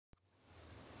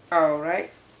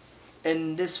Alright,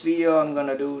 in this video I'm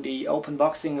gonna do the open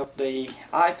boxing of the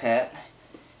iPad.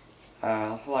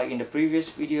 Like in the previous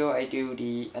video I do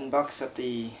the unbox of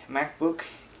the MacBook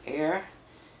Air,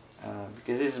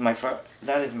 because this is my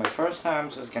first time,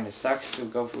 so it's kinda sucks to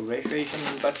go through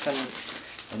registration button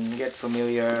and get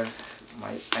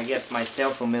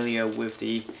myself familiar with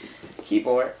the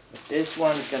keyboard. This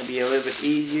one is gonna be a little bit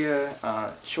easier,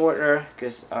 shorter,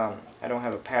 because I don't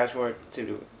have a password to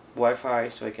the Wi-Fi,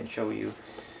 so I can show you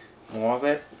more of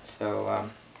it. So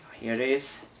here it is,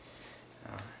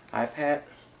 iPad.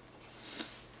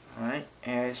 Alright,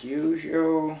 as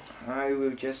usual, I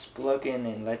will just plug in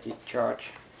and let it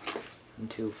charge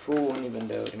until full, even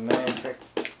though the mandatory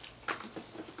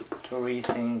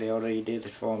thing, they already did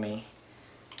it for me.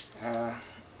 Oh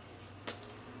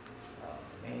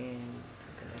man,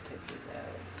 how can I take this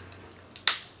out?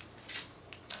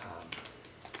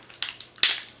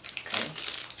 Okay.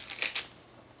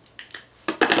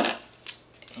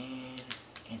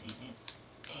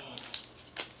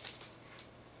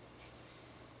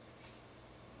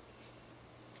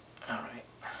 Alright.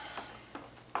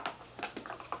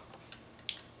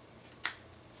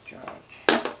 Charge.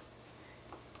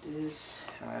 This,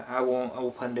 I won't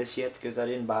open this yet because I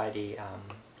didn't buy the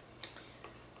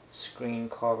screen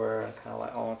cover, kind of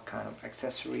like all kind of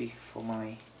accessory for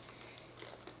my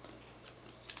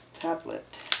tablet.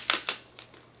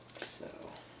 So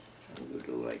I'm going to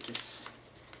do like just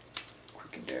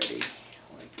quick and dirty,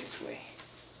 like this way.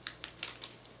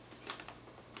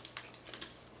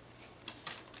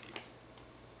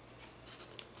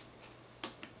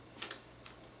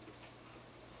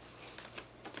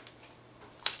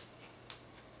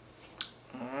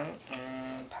 Alright,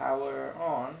 and power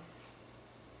on.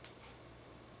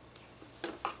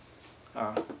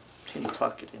 Oh, didn't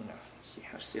plug it in there. See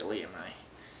how silly am I?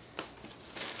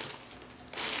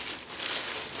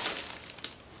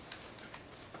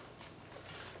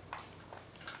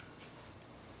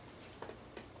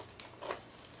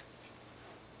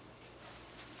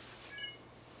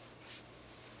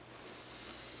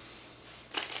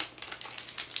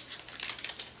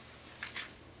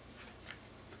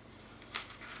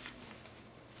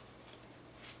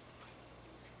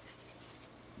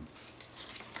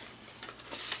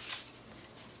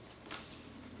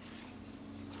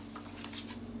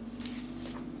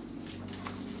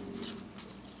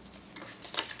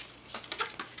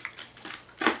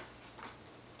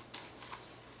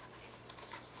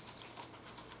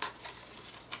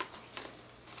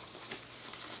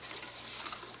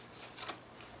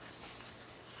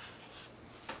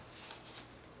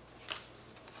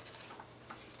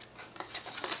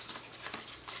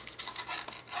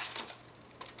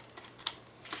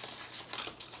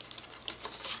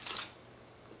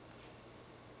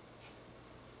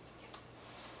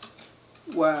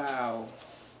 Wow.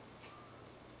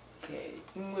 Okay,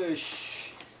 English.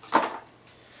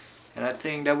 And I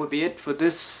think that would be it for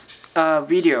this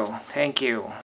video. Thank you.